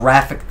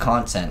graphic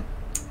content.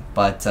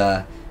 But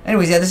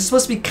anyways, yeah, this is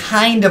supposed to be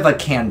kind of a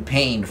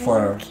campaign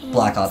for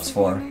Black Ops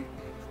 4.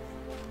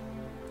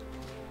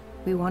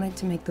 We wanted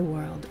to make the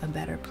world a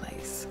better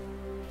place.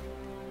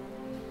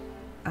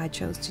 I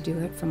chose to do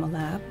it from a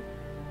lab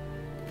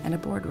and a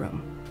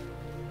boardroom.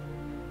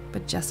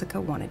 But Jessica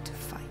wanted to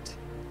fight.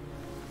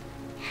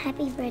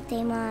 Happy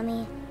birthday,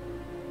 Mommy.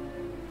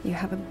 You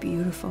have a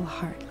beautiful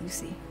heart,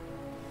 Lucy.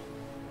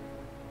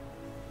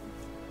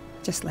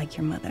 Just like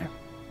your mother.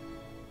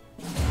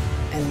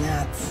 And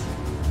that's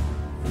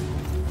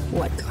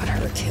what got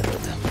her killed.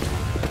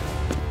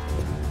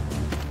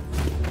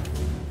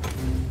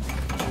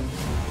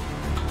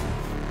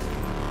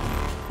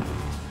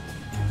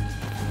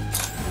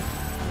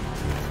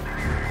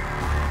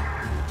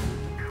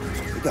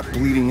 They got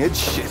bleeding edge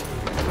shit.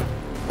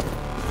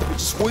 They're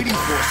just waiting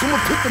for us. Someone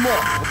pick them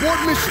up. Abort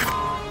mission.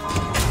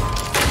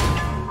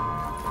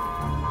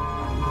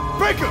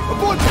 Baker,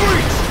 abort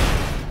breach!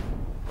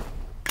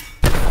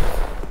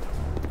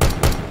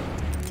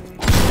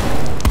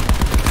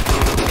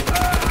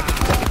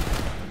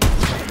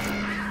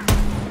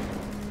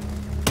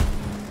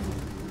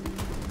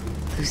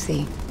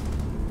 Lucy,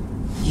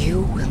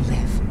 you will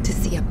live to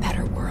see a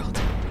better world.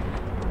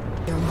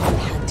 Your mom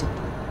had to.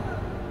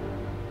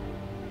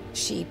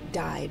 She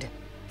died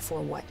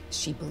for what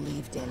she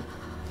believed in.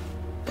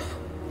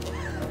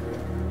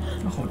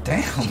 Oh,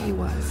 damn. She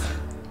was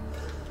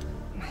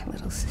my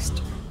little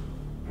sister.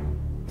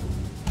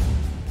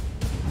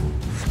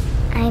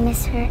 I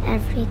miss her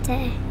every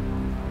day.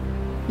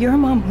 Your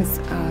mom was,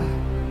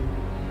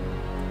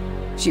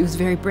 she was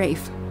very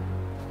brave.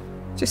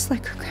 Just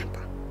like her grandpa.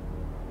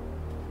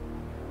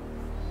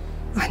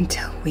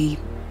 Until we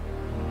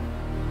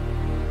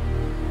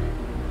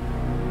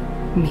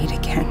meet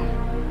again.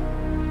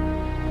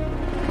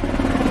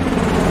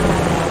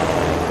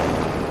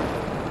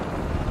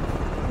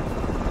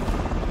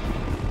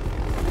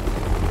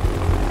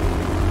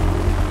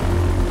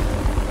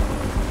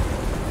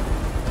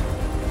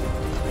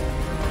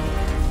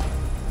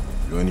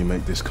 You only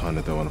make this kind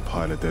of dough on a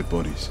pile of dead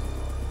bodies.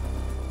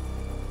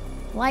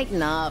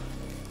 Lighten up.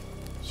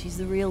 She's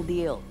the real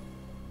deal.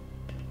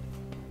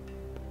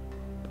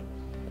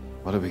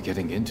 What are we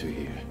getting into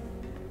here?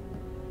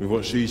 With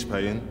what she's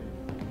paying.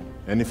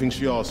 Anything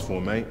she asks for,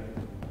 mate.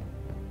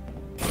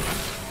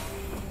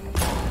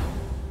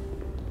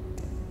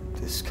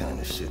 This kind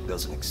of shit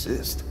doesn't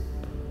exist.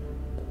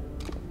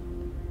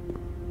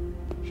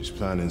 She's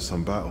planning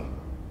some battle.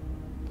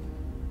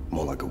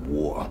 More like a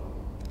war.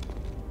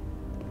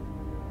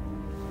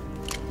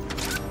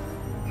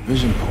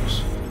 Vision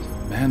pulse.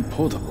 Man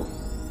portable.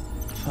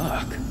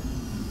 Fuck.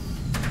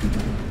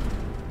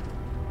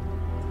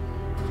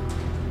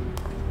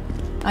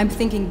 I'm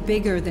thinking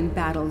bigger than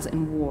battles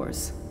and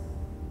wars.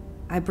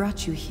 I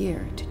brought you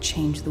here to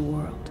change the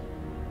world.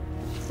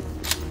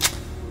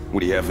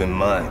 What do you have in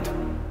mind?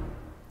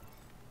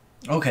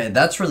 Okay,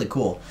 that's really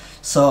cool.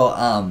 So,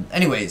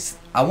 anyways,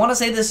 I want to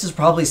say this is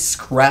probably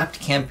scrapped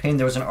campaign.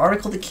 There was an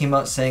article that came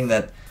out saying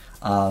that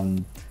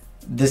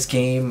this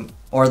game,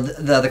 or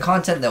the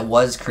content that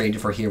was created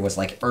for here was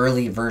like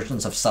early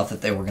versions of stuff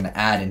that they were going to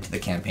add into the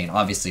campaign.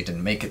 Obviously, it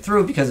didn't make it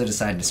through because they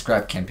decided to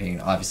scrap campaign,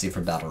 obviously,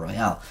 for Battle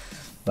Royale.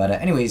 But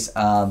anyways,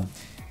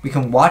 we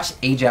can watch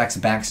Ajax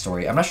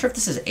backstory. I'm not sure if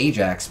this is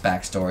Ajax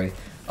backstory.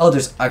 Oh,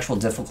 there's actual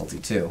difficulty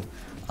too.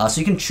 So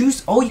you can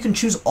choose. Oh, you can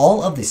choose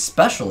all of the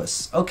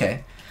specialists.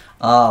 Okay.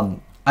 I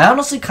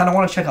honestly kind of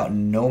want to check out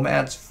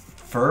Nomads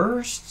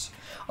first.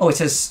 Oh, it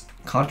says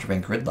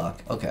Contraband Gridlock.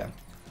 Okay.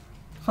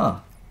 Huh.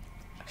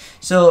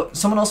 So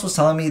someone else was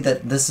telling me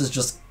that this is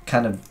just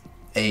kind of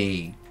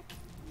a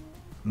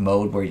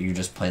mode where you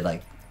just play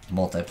like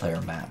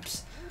multiplayer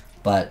maps.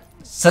 But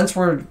since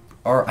we're,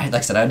 or like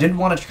I said, I did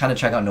want to kind of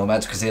check out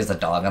Nomads because he has the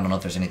dog. I don't know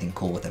if there's anything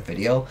cool with the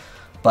video.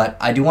 But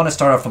I do want to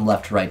start off from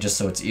left to right just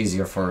so it's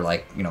easier for,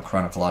 like, you know,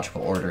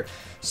 chronological order.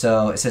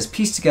 So it says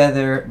piece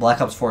together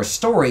Black Ops 4's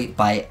story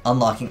by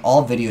unlocking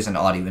all videos and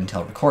audio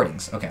intel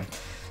recordings. Okay.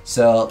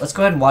 So let's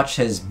go ahead and watch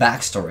his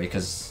backstory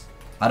because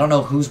I don't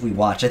know whose we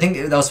watch. I think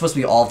that was supposed to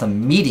be all of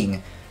them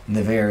meeting in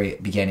the very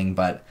beginning.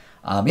 But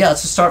yeah,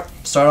 let's just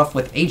start off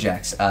with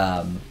Ajax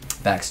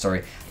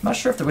backstory. I'm not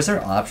sure if there was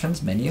there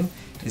options menu.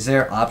 Is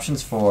there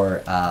options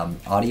for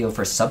audio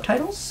for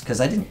subtitles? Because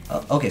I didn't...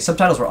 okay,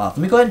 subtitles were off.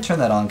 Let me go ahead and turn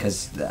that on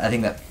because I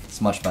think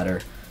that's much better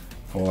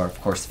for,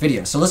 of course, the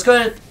video. So let's go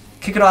ahead and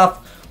kick it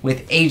off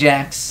with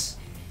Ajax,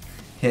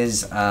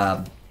 his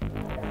backstory.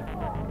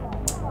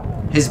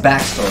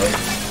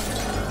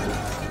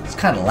 It's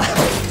kind of loud.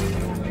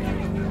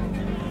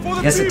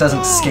 I guess it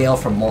doesn't scale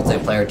from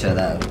multiplayer to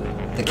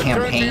the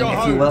campaign,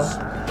 if you will.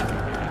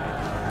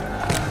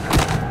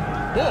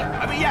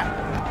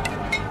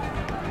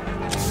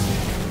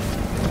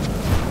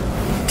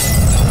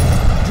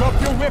 Drop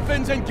your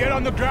weapons and get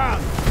on the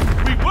ground.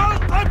 We will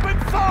open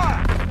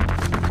fire!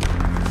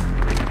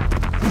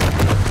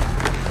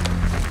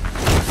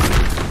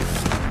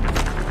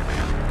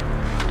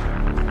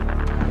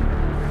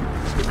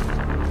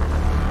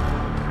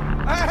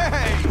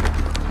 Hey!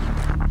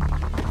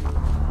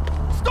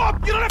 Stop!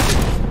 You don't have to...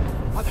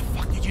 Why the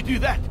fuck did you do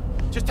that.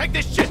 Just take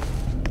this shit.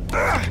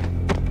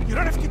 You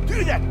don't have to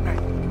do that, man.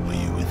 Are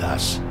you with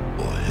us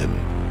or him?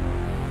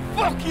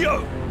 Fuck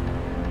you!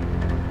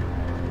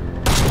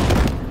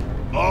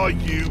 Are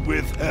you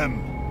with him?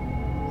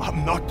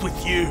 I'm not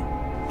with you.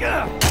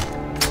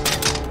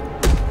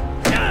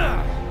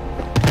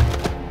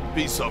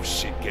 Piece of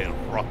shit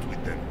getting rocked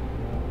with them.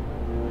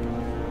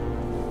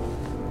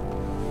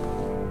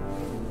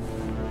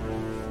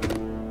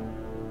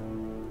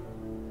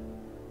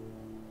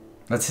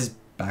 That's his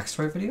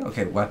backstory video?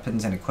 Okay,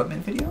 weapons and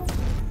equipment video?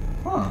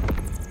 Huh.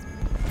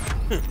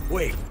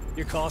 Wait,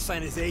 your call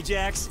sign is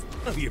Ajax?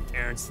 What were your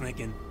parents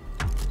thinking?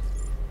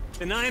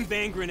 The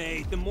 9-bang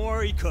grenade, the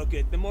more you cook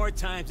it, the more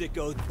times it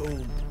goes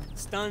boom.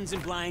 Stuns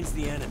and blinds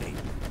the enemy.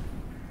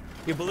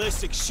 Your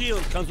ballistic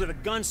shield comes with a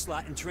gun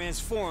slot and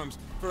transforms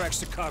for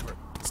extra cover.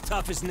 It's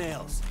tough as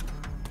nails.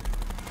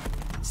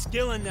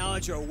 Skill and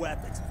knowledge are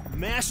weapons.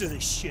 Master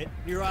this shit,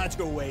 and your odds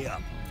go way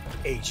up.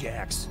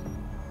 Ajax.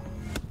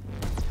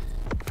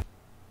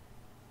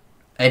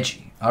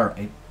 Edgy.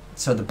 Alright.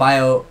 So the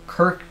bio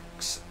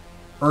Kirk's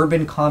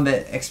urban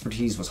combat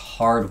expertise was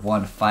hard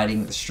won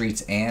fighting the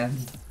streets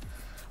and...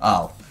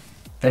 Oh.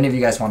 If any of you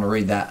guys want to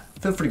read that,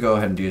 feel free to go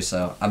ahead and do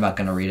so. I'm not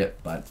going to read it,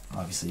 but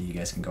obviously you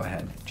guys can go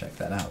ahead and check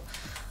that out.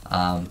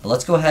 But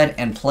let's go ahead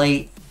and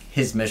play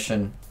his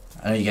mission.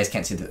 I know you guys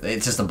can't see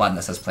it's just a button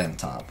that says play on the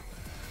top.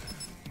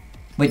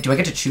 Wait, do I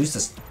get to choose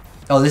this?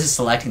 Oh, this is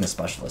selecting the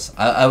specialist.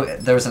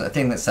 There was a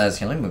thing that says,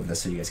 here, let me move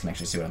this so you guys can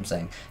actually see what I'm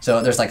saying. So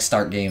there's like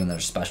start game and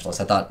there's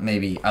specialist. I thought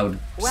maybe I would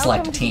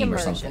select a team or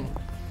something.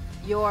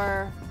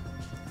 Your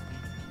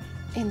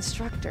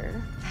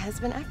instructor has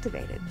been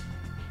activated.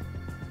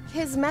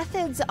 His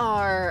methods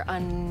are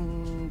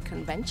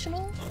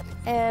unconventional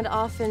and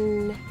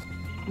often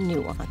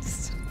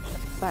nuanced.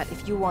 But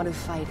if you want to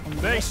fight in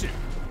the... Mason!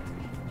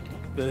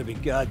 Better be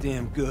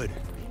goddamn good.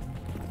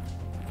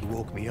 You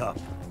woke me up.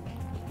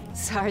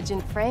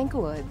 Sergeant Frank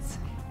Woods.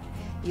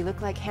 You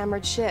look like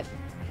hammered shit.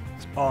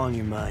 It's all in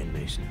your mind,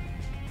 Mason.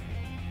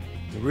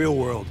 In the real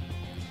world,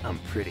 I'm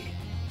pretty.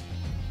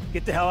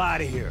 Get the hell out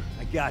of here.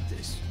 I got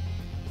this.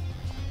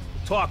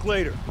 Talk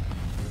later.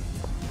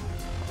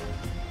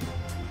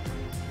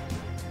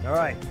 All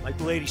right, like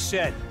the lady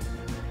said,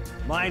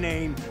 my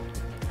name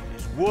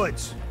is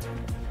Woods.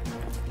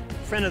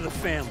 Friend of the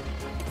family.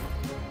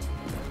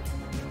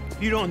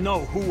 If you don't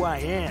know who I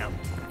am,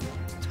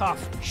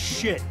 tough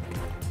shit.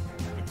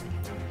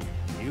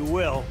 You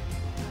will.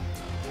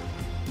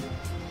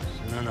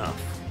 Soon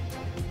enough.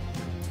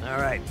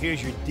 All right,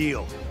 here's your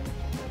deal.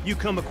 You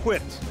come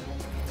equipped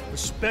with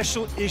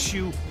special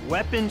issue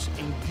weapons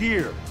and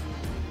gear.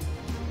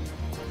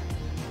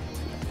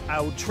 I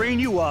will train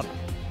you up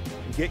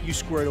and get you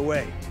squared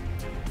away.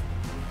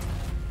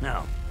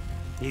 Now,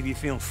 maybe you're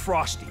feeling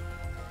frosty.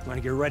 You want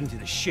to get right into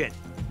the shit.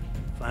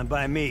 Fine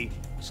by me.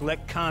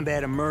 Select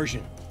combat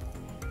immersion.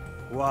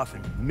 Go off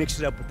and mix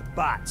it up with the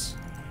bots.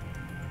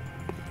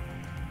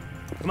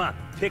 Come on,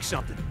 pick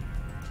something.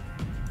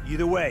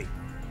 Either way,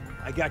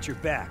 I got your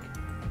back.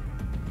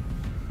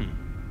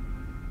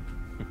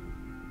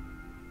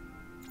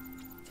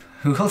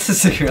 Who holds a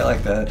cigarette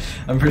like that?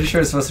 I'm pretty sure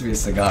it's supposed to be a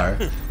cigar.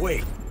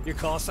 Wait, your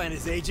call sign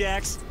is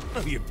Ajax?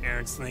 What were your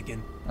parents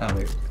thinking? Oh,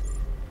 wait.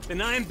 The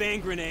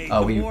 9-bang grenade,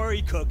 Oh, the more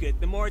you cook it,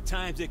 the more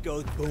times it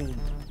goes boom.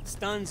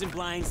 Stuns and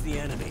blinds the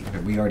enemy.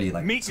 We already,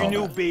 like, Meet saw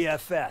your new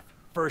that. BFF.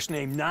 First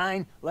name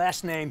 9,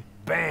 last name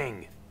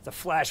Bang. It's a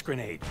flash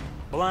grenade.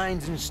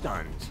 Blinds and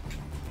stuns.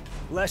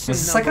 Lesson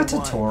Is this like a number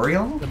 1.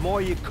 tutorial? The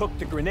more you cook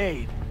the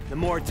grenade, the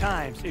more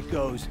times it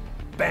goes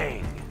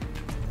bang.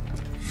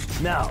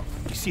 Now,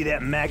 you see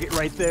that maggot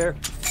right there?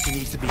 He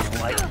needs to be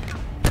enlightened.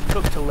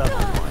 Cook to level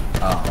 1.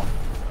 Oh.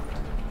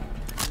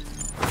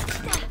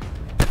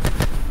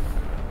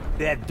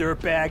 That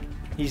dirtbag,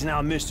 he's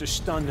now Mr.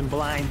 Stunned and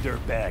Blind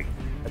Dirtbag.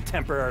 A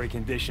temporary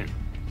condition.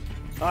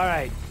 All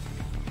right,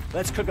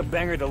 let's cook a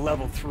banger to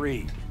level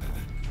 3.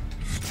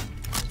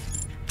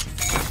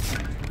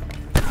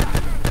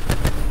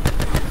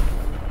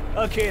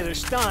 Okay, they're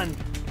stunned.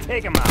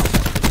 Take them out.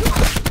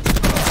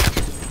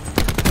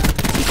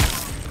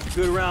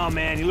 Good round,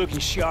 man. You're looking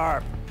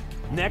sharp.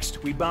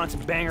 Next, we bounce a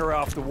banger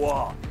off the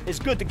wall. It's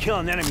good to kill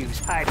an enemy who's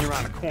hiding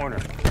around a corner.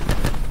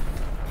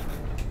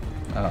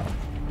 Oh.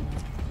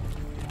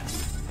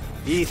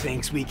 He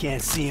thinks we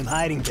can't see him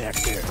hiding back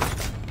there.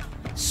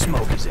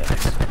 Smoke his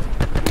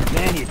ass.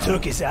 Man, you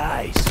took his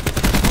eyes.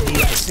 Need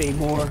I say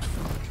more?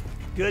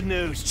 Good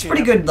news, It's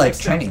pretty good, like,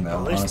 training, though,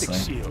 honestly.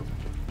 Shield.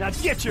 Now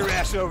get your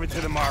ass over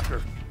to the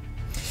marker.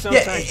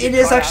 Yeah, it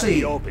is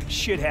actually... Open.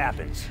 Shit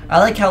happens. I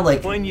like how,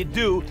 like... When you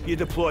do, you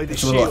deploy the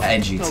it's a shield. little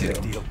edgy, no too.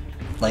 Big deal.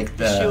 Like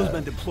The shield's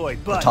been deployed,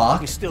 but talk? you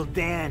can still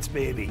dance,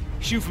 baby.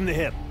 Shoot from the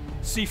hip.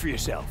 See for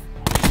yourself.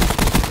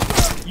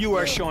 You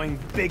are showing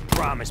big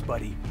promise,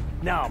 buddy.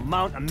 Now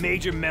mount a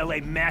major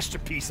melee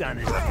masterpiece on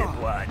this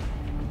dipwad.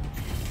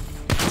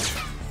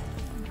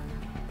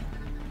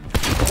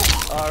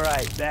 All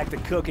right, back to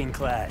cooking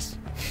class.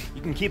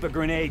 You can keep a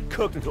grenade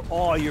cooked until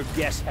all your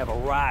guests have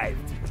arrived,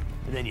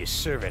 and then you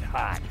serve it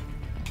hot.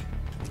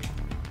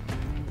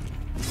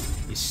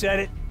 You set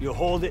it, you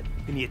hold it,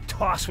 and you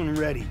toss when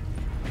ready.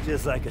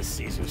 Just like a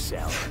Caesar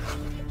salad.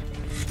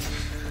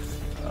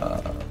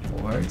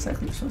 Where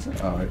exactly are you supposed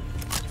to? Alright.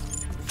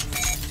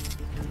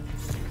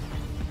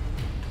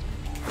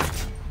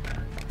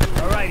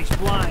 Alright, he's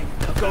blind.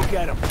 Now go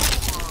get him.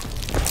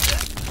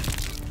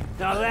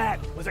 Now that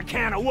was a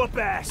can of whoop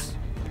ass.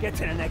 Get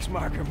to the next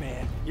marker,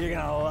 man. You're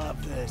gonna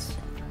love this.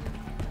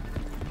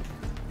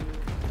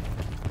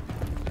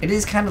 It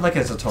is kind of like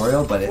a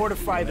tutorial, but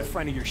fortify the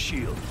front of your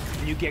shield,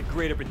 and you get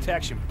greater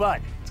protection,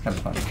 but it's kind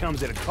of fun. It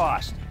comes at a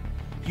cost.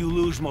 You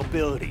lose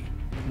mobility.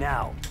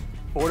 Now,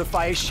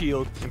 fortify a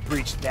shield and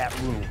breach that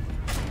room.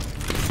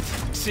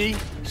 See?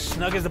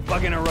 Snug as a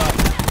bug in a rug.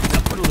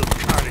 Now put a little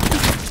carnage in it.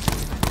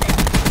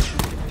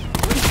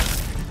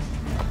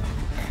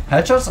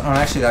 Headshots aren't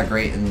actually that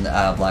great in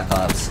Black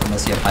Ops,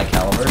 unless you have high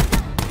caliber.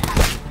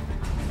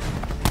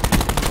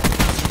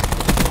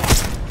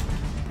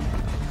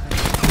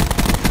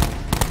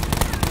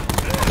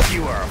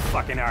 You are a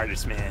fucking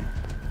artist, man.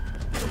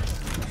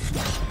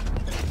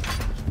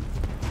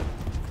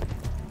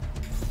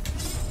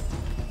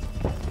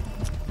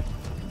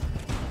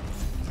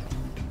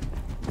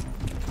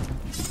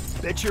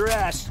 Bet your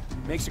ass.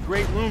 Makes a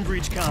great room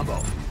breach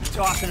combo.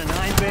 Toss in a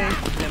 9-bang,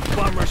 then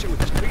bum rush it with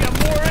this. We got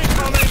more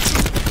incoming!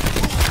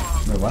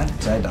 Wait, what?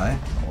 Did I die?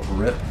 Oh,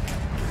 rip.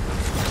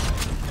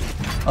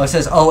 Oh, it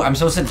says, oh, I'm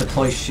supposed to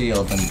deploy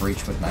shield and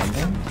breach with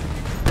 9-bang?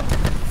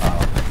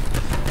 Oh.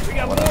 We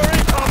got more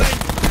incoming!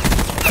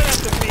 That's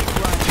the beat,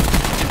 right?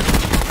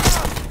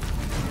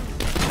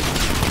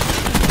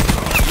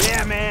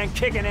 Yeah, man,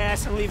 kicking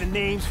ass and leaving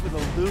names for the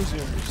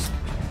losers.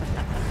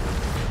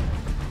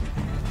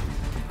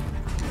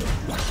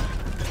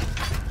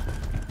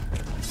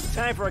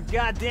 Time for a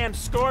goddamn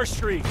score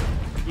streak.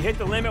 You hit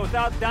the limit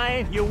without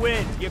dying, you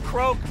win. You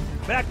croak,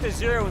 back to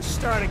 0 and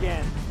start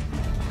again.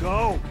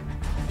 Go.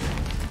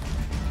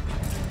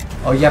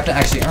 Oh, you have to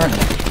actually earn it.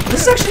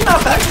 This is actually not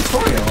a bad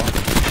tutorial.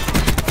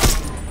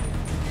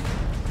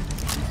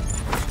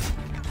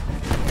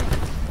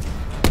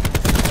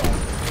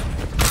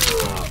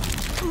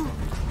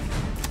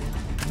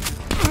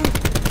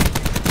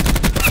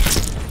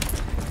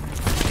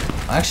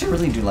 I actually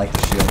really do like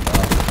the shield,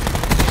 though.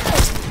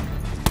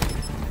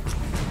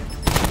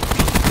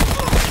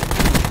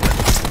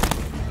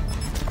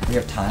 We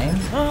have time?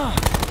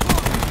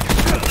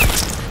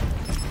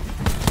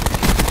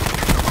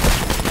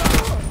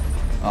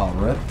 Oh,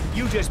 rip.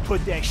 You just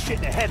put that shit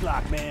in a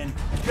headlock, man.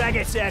 Drag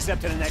its ass up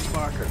to the next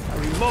marker. A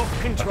remote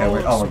control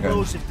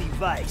explosive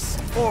device.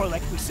 Or,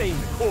 like we say in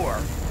the Corps,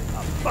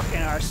 a fucking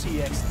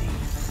RCXD.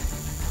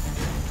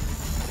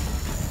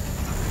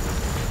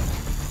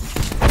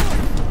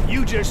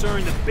 You just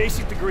earned the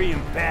basic degree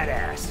in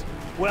badass.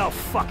 Well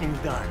fucking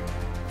done.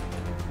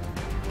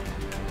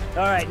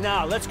 Alright,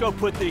 now let's go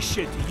put this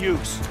shit to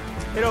use.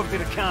 Head over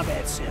to the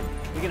combat sim.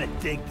 We're gonna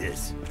dig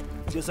this.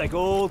 Just like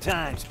old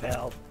times,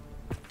 pal.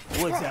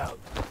 Woods out.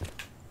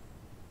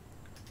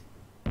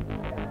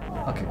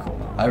 Okay, cool.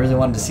 I really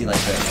wanted to see like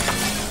this.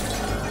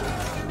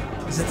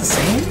 Is it the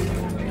same?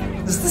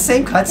 Is it the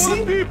same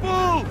cutscene?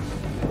 People!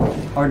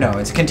 Or no,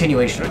 it's a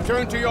continuation.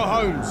 Return to your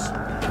homes.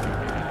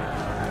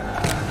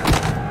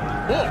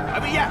 Oh, I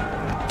mean, yeah.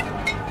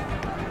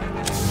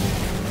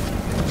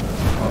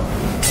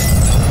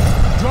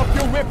 Drop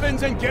your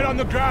weapons and get on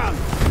the ground.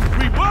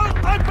 We will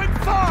open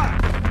fire!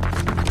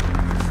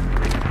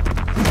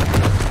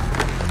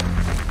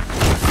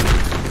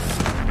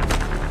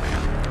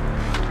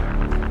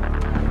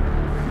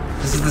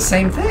 This is the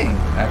same thing,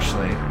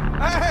 actually.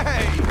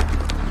 Hey!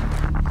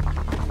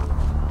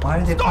 Why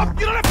did they... Stop!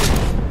 You don't have to...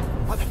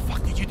 Why the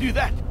fuck did you do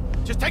that?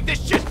 Just take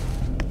this shit!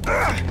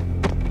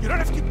 You don't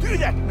have to do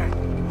that, man.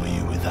 Are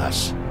you with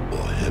us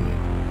or him?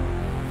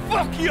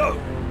 Fuck you!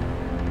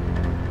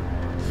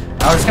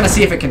 I was gonna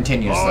see if it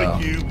continues, though.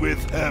 Are you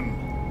with him?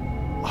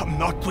 I'm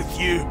not with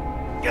you.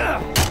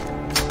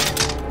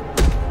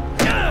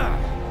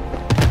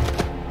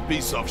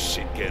 Piece of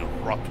shit, get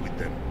rot with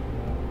them.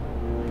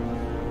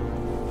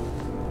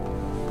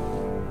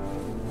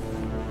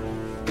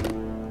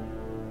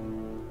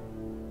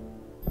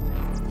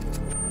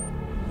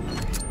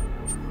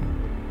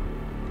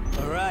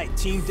 Alright,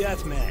 team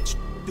deathmatch.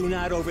 Do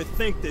not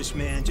overthink this,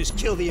 man. Just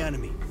kill the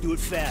enemy. Do it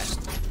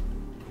fast.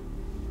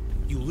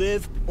 You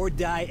live or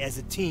die as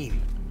a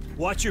team.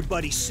 Watch your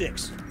buddy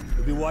 6.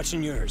 We'll be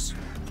watching yours.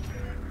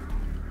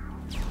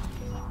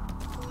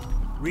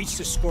 Reach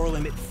the score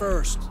limit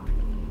first.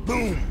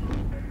 Boom!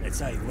 That's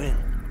how you win.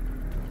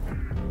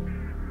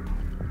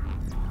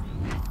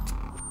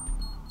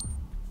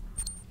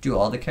 Do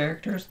all the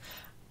characters?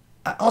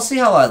 I'll see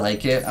how I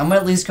like it. I'm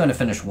at least going to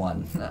finish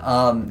one.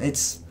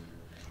 It's...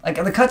 Like,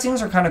 the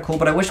cutscenes are kind of cool,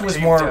 but I wish it was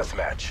more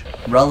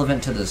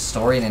relevant to the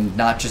story and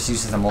not just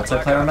used as a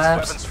multiplayer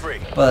maps.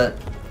 But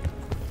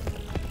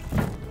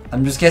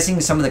I'm just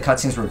guessing some of the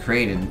cutscenes were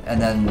created,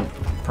 and then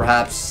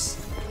perhaps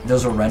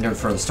those were rendered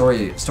for the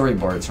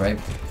storyboards, right?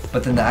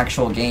 But then the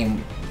actual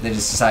game, they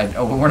just decided,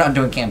 oh, we're not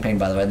doing campaign,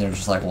 by the way, and they're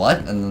just like, what?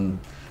 And then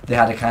they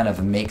had to kind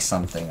of make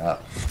something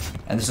up.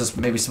 And this was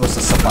maybe supposed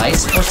to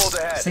suffice for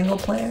single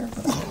player,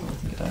 but I don't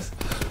think it does.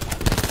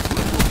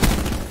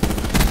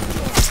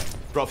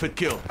 Prophet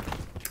kill.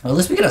 Well, at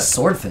least we get a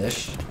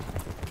swordfish.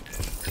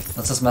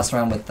 Let's just mess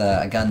around with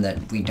a gun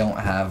that we don't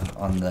have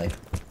on the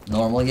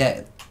normal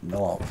yet.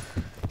 Well,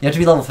 you have to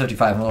be level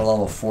 55. I'm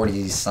level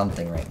 40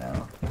 something right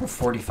now. We're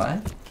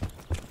 45.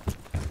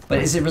 But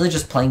is it really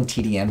just playing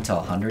TDM to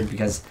 100?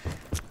 Because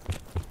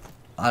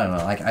I don't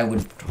know. Like I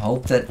would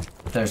hope that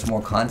there's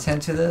more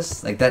content to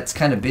this. Like that's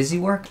kind of busy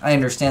work. I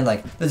understand.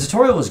 Like the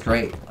tutorial was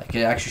great. Like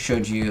it actually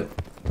showed you,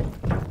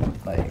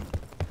 like,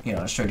 you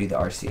know, it showed you the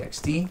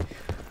RCXD.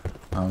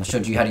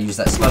 Showed you how to use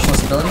that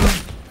specialist ability.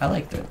 I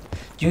liked it.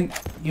 You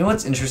know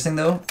what's interesting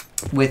though?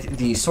 With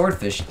the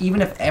swordfish,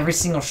 even if every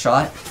single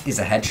shot is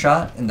a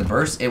headshot in the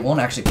burst, it won't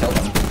actually kill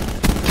them.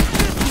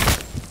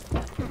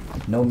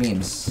 No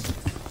memes.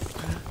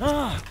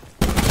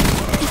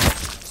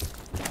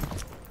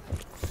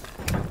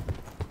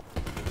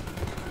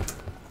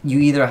 You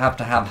either have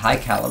to have high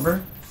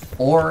caliber,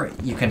 or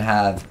you can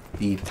have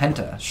the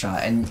penta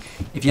shot. And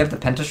if you have the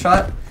penta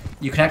shot,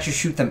 you can actually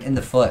shoot them in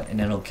the foot and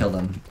it'll kill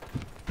them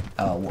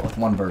with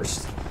one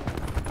burst.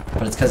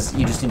 But it's because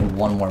you just need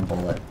one more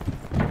bullet.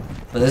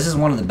 But this is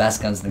one of the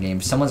best guns in the game.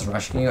 If someone's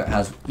rushing you, it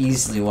has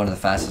easily one of the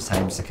fastest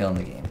times to kill in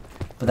the game.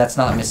 But that's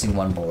not missing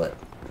one bullet.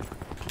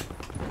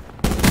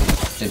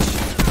 Did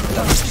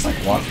that was just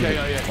like walk through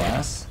the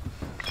glass?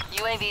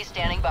 UAV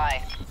standing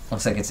by.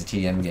 Looks like it's a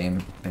TDM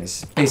game.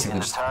 Basically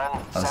just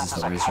this is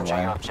the razor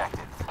wire.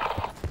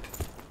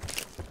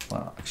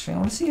 Well, actually I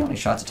want to see how many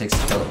shots it takes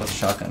to kill it with a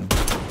shotgun.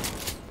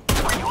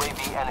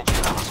 UAV energy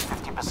levels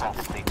 50%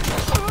 depleted.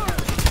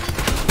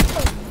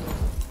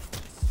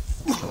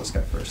 Kill this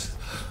guy first.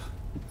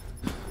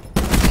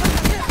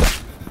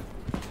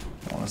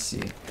 I want to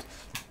see.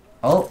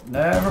 Oh,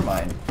 never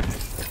mind.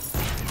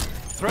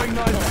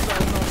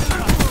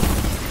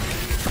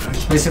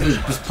 Basically,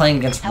 just playing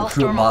against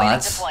recruit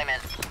bots. I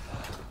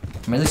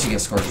mean, at least you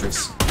get score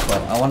streaks.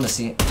 But I wanted to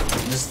see.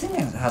 This thing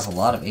has a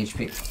lot of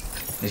HP.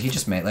 Did he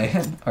just melee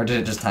it? Or did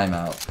it just time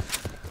out?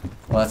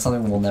 Well, that's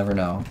something we'll never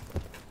know.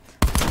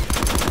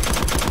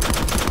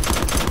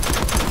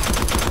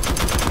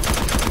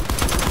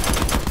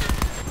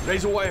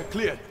 Razor wire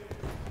clear.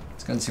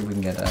 Let's go and see if we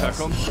can get a...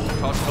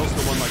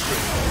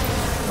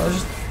 Oh,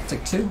 just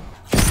take 2.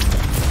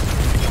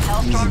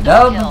 Easy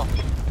dub.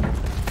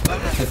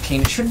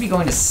 15. It should be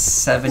going to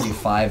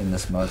 75 in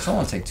this mode, so it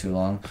won't take too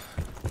long.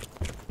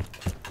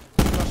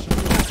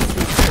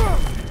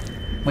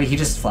 Wait, he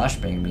just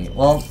flashbanged me.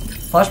 Well,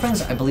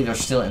 flashbangs, I believe, are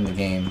still in the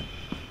game.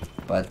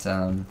 But,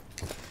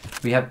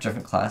 we have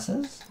different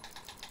classes?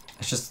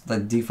 It's just the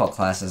default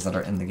classes that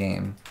are in the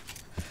game.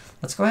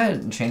 Let's go ahead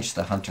and change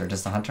the hunter.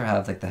 Does the hunter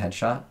have, like, the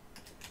headshot?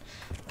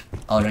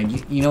 Oh, no,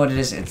 you know what it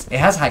is? It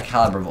has high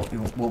caliber, but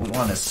what we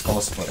want is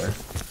skull splitter.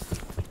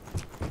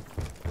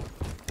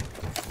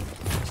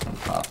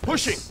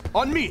 Pushing!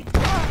 On me!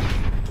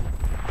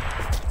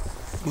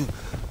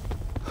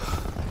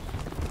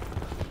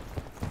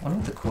 I wonder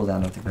what the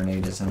cooldown of the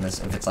grenade is in this,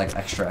 if it's like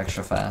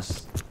extra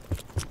fast.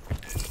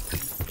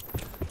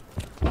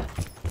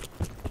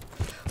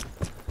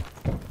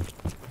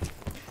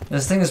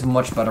 This thing is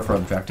much better for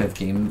objective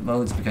game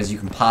modes because you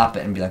can pop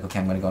it and be like, okay,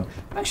 I'm gonna go.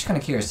 I'm actually kind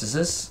of curious, does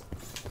this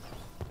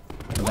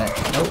prevent?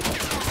 Nope.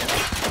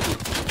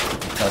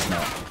 It does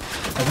not.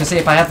 I was gonna say,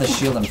 if I have the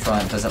shield in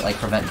front, does it like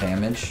prevent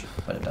damage?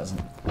 But it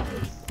doesn't.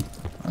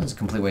 That was a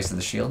complete waste of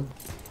the shield.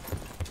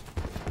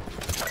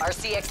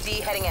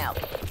 RCXD heading out.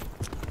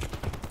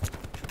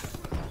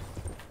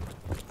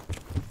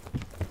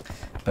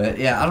 But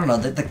yeah, I don't know,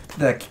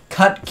 the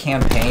cut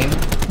campaign,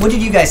 what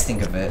did you guys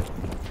think of it?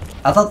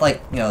 I thought,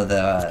 like, you know,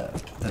 the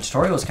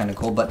tutorial was kind of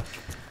cool, but...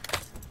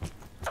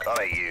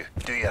 Alright, you.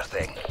 Do your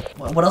thing.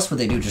 What else would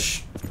they do?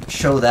 Just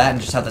show that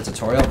and just have the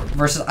tutorial?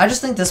 Versus, I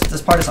just think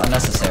this part is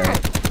unnecessary.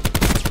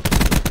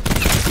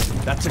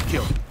 That's a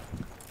kill.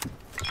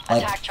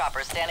 Like, Attack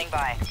chopper standing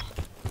by.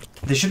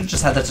 They should have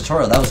just had that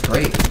tutorial. That was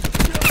great.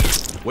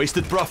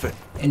 Wasted profit.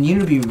 And you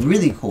know, it'd be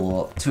really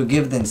cool to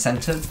give the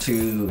incentive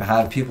to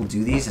have people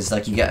do these is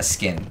like you get a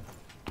skin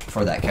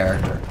for that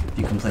character if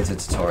you complete the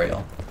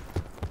tutorial.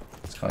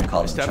 Let's go and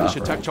call them Establish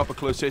chopper. attack chopper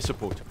close air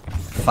support.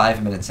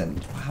 5 minutes in.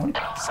 How many?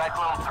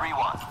 Cyclone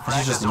 3-1. This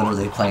is just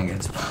literally playing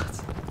against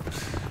bots.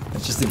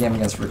 It's just a game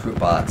against recruit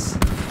bots.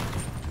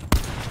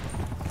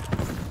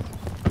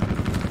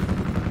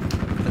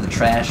 For the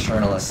trash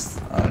journalists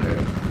under.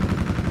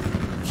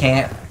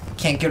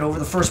 Can't get over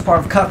the first part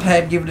of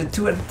Cuphead, give it a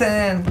 2 out of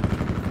 10.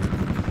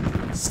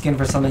 Skin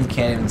for something you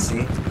can't even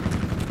see.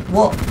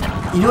 Well,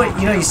 you know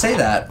what, you say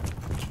that,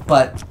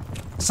 but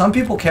some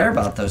people care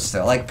about those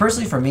still. Like,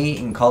 personally for me,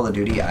 in Call of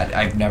Duty,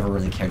 I've never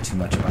really cared too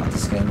much about the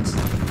skins.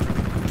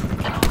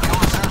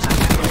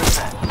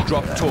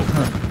 Drop top.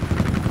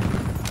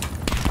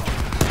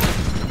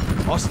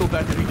 Hostile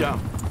battery down.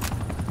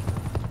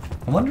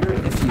 I wonder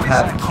if you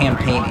have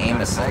campaign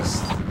aim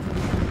assist.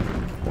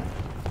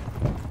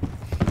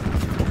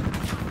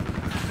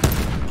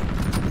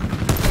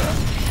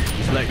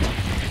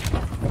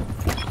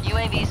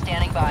 UAV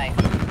standing by.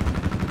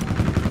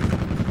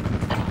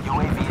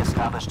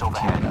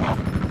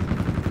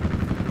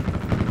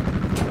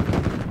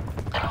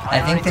 I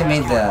think they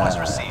made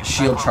the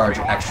shield charge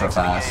extra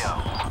fast.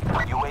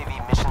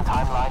 UAV mission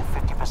timeline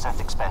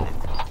 50% expended.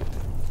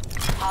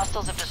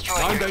 Hostiles have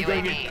destroyed your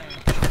UAV.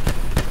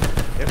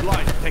 They're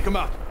blind. Take them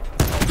out.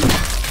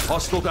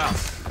 Hostile down.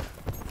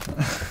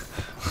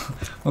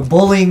 We're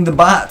bullying the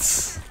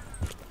bots.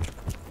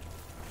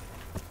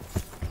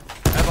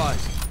 Have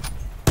eyes.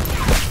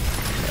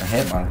 A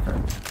hit marker.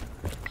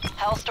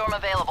 Hellstorm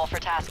available for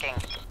tasking.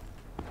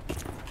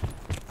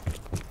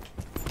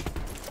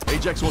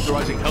 Ajax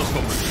authorizing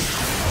Hellstorm.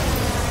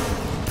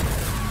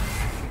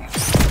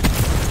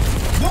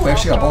 We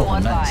actually got both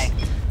of them. Nice.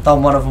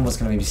 Thought one of them was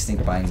gonna maybe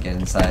sneak by and get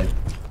inside.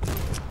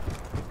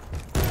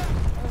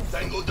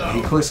 Are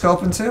you quick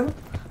scoping too?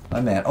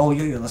 My man. Oh,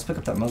 yo, let's pick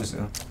up that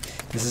Mozu.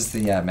 This is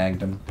the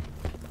Magnum.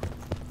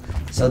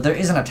 So there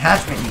is an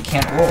attachment you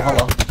can't. Whoa,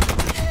 hello.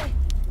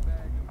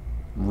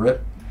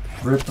 Rip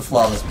the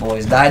flawless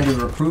boys. Died to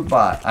recruit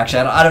bot.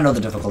 Actually, I don't know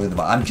the difficulty of the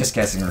bot. I'm just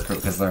guessing recruit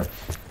because they're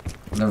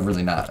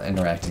really not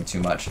interacting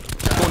too much.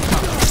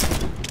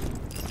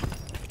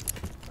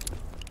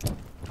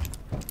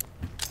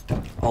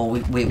 Oh,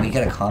 wait, we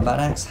get a combat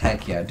axe?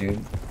 Heck yeah,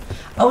 dude.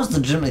 I was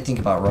legitimately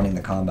thinking about running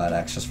the combat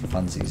axe just for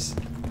funsies.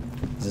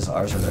 Is this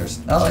ours or theirs?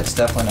 Oh, it's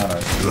definitely not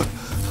ours.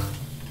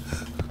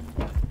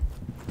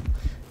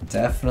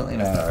 Definitely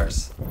not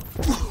ours.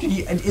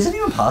 Is it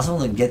even possible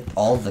to get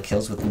all of the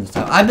kills within this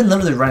time? I've been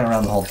literally running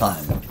around the whole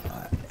time.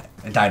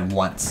 I died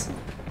once.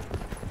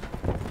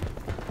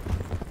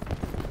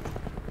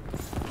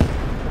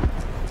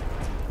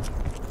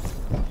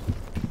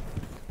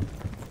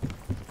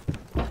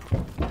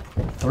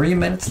 Three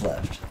minutes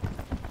left.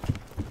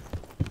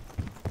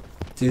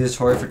 Do this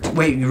tutorial for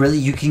wait,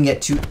 you can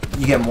get you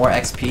get more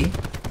XP?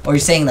 Or you're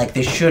saying like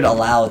they should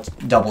allow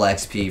double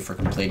XP for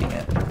completing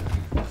it?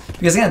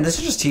 Because again, this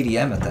is just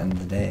TDM at the end of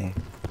the day.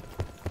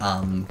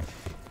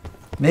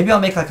 Maybe I'll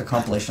make like a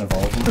compilation of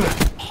all of them.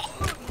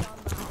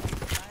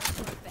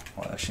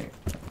 Well, actually,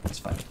 it's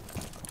fine.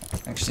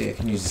 Actually, I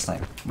can use the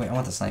sniper. Wait, I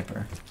want the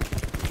sniper.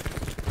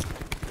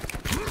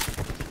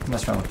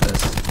 Mess around with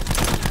this.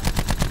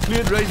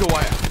 Cleared razor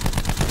wire.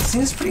 This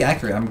thing is pretty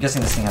accurate. I'm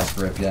guessing this thing has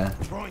grip, yeah.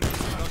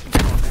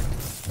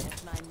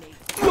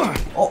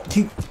 Oh,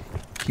 he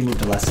moved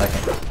the last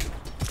second.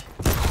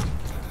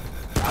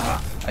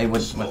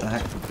 What the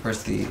heck?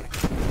 Where's the...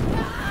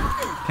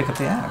 Pick up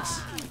the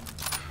axe.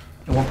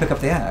 It won't pick up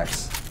the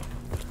axe.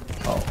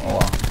 Oh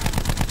well.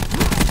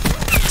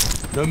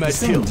 This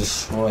thing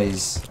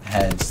destroys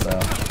heads, though.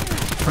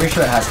 Pretty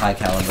sure it has high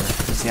caliber.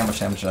 Let's see how much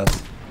damage it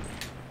does.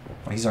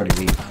 Oh, he's already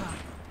weak.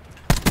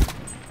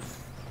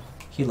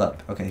 Heal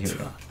up. Okay, here we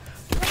go.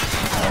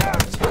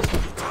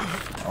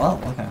 Oh,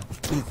 well, okay.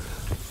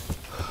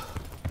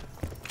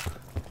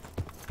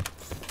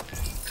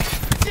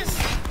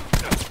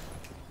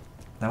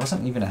 That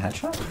wasn't even a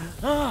headshot?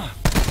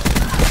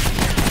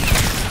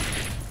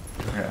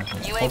 Okay,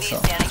 UAV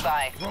standing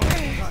by.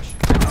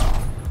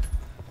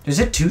 Is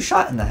it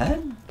 2-shot in the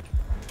head?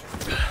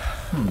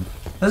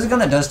 There's a gun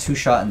that does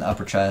 2-shot in the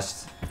upper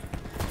chest.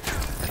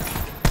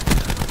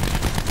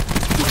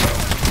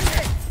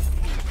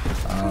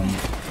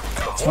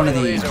 It's one of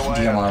the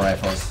DMR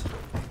rifles.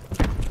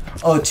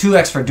 Oh,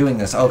 2x for doing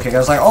this. Okay, I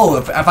was like, oh,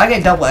 if I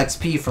get double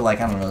XP for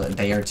like, I don't know, a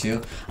day or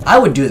two, I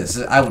would do this.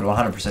 I would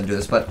 100% do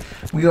this, but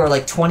we are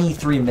like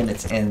 23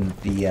 minutes in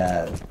the,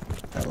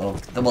 well,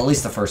 at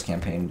least the first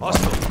campaign.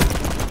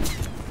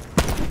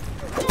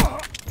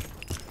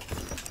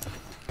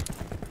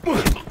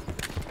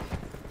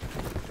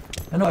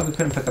 I know we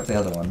couldn't pick up the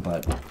other one,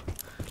 but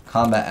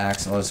combat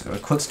axe. I was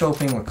quick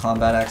scoping with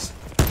combat axe.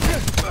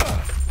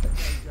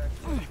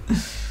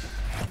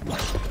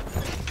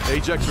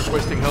 Ajax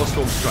requesting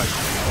Hellstorm strike.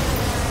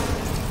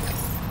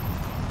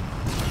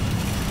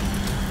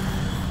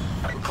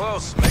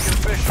 Close, make it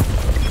official.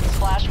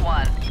 Flash 1.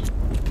 I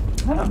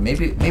don't know,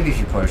 maybe if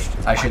you pushed,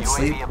 I should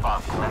sleep.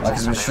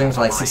 Because we're streaming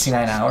for like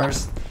 69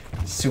 hours.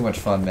 It's too much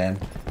fun, man.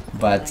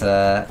 But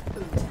I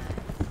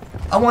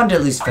wanted to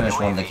at least finish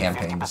one of the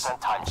campaigns.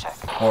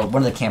 Or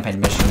one of the campaign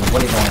missions. What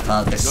do you want to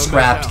call it? The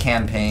scrapped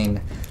campaign.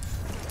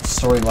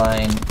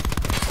 Storyline.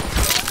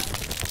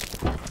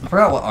 I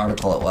forgot what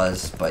article it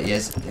was, but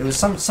yes, it was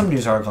some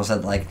news article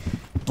said like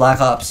Black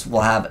Ops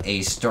will have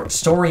a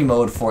story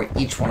mode for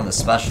each one of the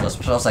specialists.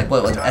 Which I was like,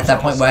 wait, at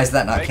that point, why is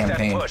that not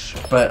campaign?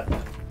 But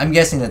I'm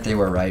guessing that they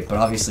were right. But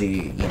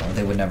obviously, you know,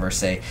 they would never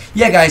say,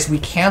 yeah, guys, we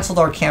canceled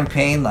our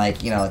campaign like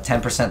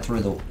 10%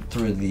 through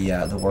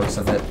the works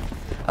of it.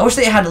 I wish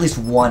they had at least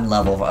one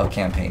level of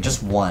campaign,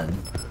 just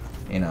one,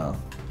 you know.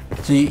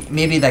 So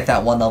maybe like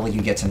that one level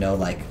you get to know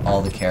like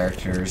all the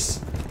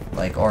characters.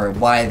 Like, or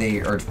why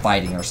they are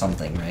fighting or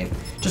something, right?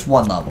 Just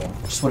one level.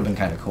 Just would have been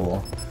kind of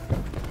cool.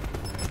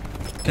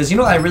 Because, you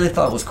know what I really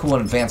thought was cool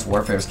in Advanced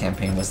Warfare's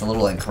campaign was the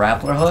little, like,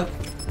 grappler hook.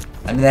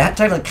 I mean, they had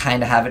to like,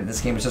 kind of have it in this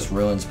game, it's just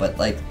ruins, but,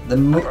 like, the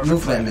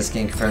movement in this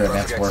game compared to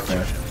Advanced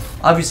Warfare,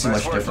 obviously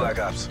much different.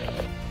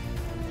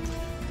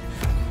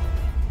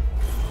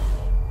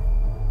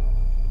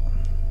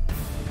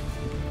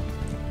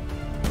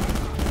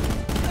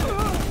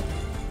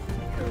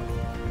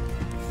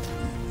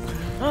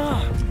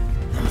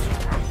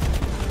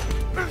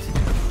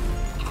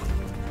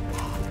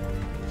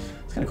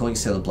 critical. You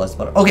see the blood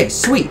splatter. Okay,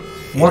 sweet.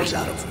 More. It's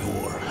out of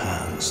your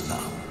hands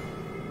now.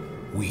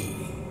 We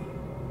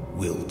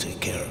will take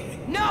care of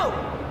it. No!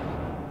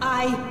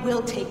 I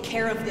will take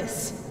care of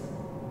this.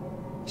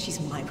 She's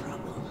my problem.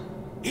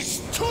 It's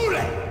too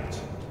late!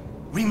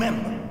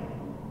 Remember,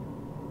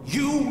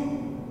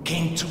 you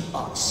came to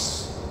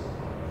us.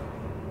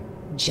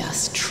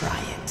 Just try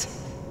it.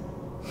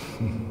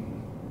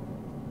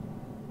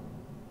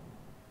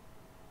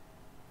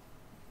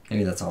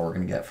 Maybe that's all we're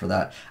gonna get for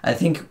that. I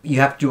think you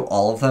have to do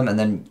all of them, and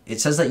then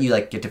it says that you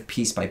like get to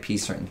piece by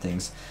piece certain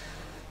things.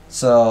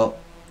 So,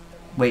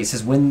 wait, it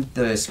says win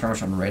the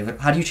skirmish on regular.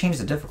 How do you change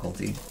the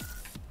difficulty?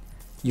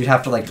 You'd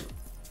have to like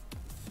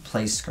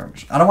play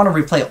skirmish. I don't want to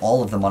replay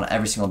all of them on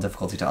every single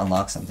difficulty to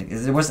unlock something.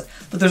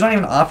 But there's not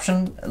even an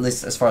option, at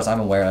least as far as I'm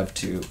aware of,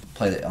 to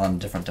play it on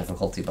different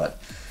difficulty.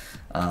 But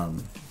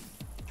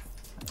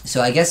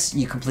so I guess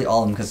you complete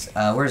all of them because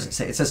where does it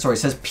say? It says story. It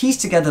says piece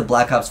together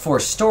Black Ops 4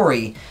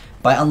 story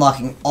by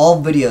unlocking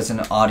all videos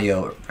and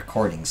audio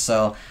recordings.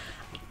 So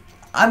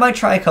I might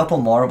try a couple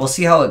more. We'll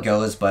see how it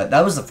goes, but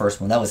that was the first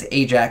one. That was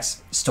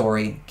Ajax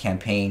story,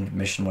 campaign,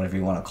 mission, whatever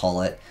you want to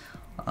call it.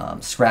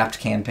 Scrapped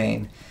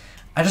campaign.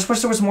 I just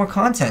wish there was more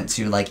content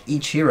to like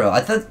each hero.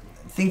 I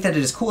think that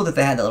it is cool that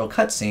they had that little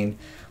cutscene,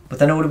 but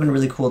then it would have been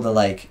really cool to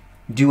like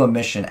do a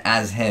mission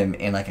as him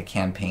in like a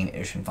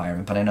campaign-ish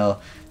environment. But I know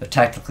they're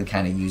technically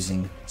kind of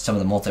using some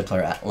of the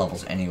multiplayer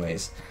levels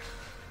anyways.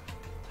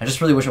 I just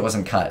really wish it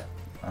wasn't cut.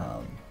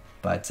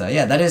 But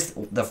yeah, that is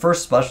the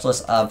first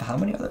specialist of how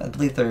many other? I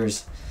believe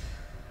there's.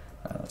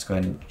 Let's go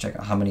ahead and check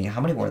out how many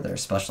were there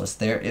specialists.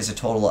 There is a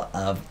total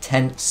of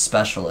 10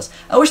 specialists.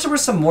 I wish there were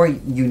some more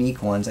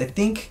unique ones. I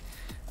think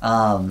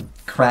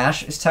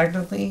Crash is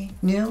technically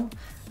new.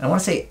 I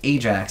want to say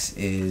Ajax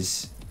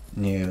is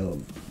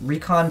new.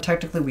 Recon,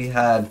 technically we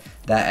had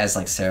that as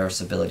like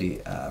Seraph's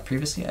ability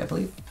previously, I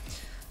believe.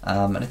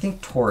 And I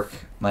think Torque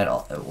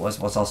was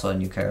also a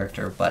new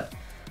character, but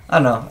I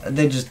don't know.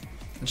 They just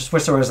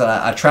wish there was an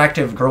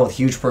attractive girl with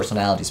huge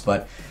personalities.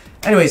 But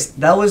anyways,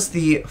 that was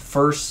the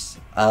first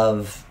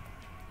of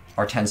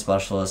our 10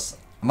 specialists.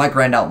 I might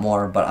grind out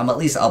more, but I'm at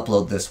least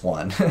upload this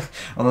one. I'm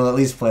gonna at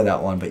least play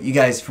that one. But you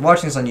guys, if you're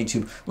watching this on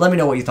YouTube, let me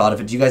know what you thought of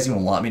it. Do you guys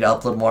even want me to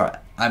upload more?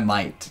 I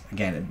might.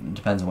 Again, it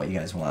depends on what you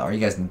guys want. Or you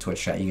guys in the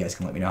Twitch chat, you guys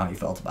can let me know how you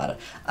felt about it.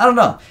 I don't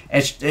know.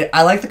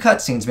 I like the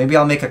cutscenes. Maybe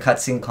I'll make a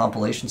cutscene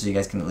compilation so you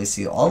guys can at least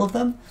see all of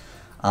them.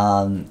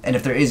 And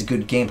if there is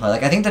good gameplay,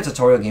 like I think the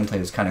tutorial gameplay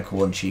was kind of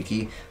cool and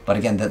cheeky. But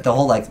again, the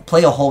whole like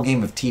play a whole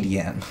game of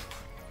TDM.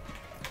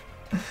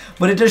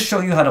 But it does show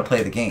you how to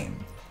play the game.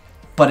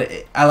 But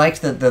I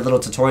liked the little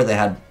tutorial they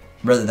had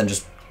rather than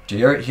just,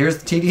 here's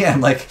the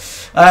TDM. Like,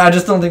 I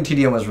just don't think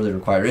TDM was really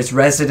required. It's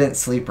Resident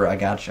Sleeper. I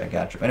got you.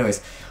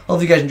 Anyways,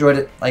 hope you guys enjoyed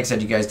it. Like I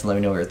said, you guys can let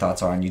me know what your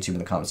thoughts are on YouTube in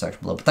the comment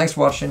section below. But thanks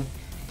for watching.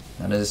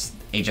 That is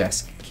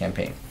Ajax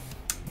campaign.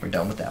 We're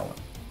done with that one.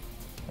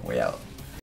 Way out.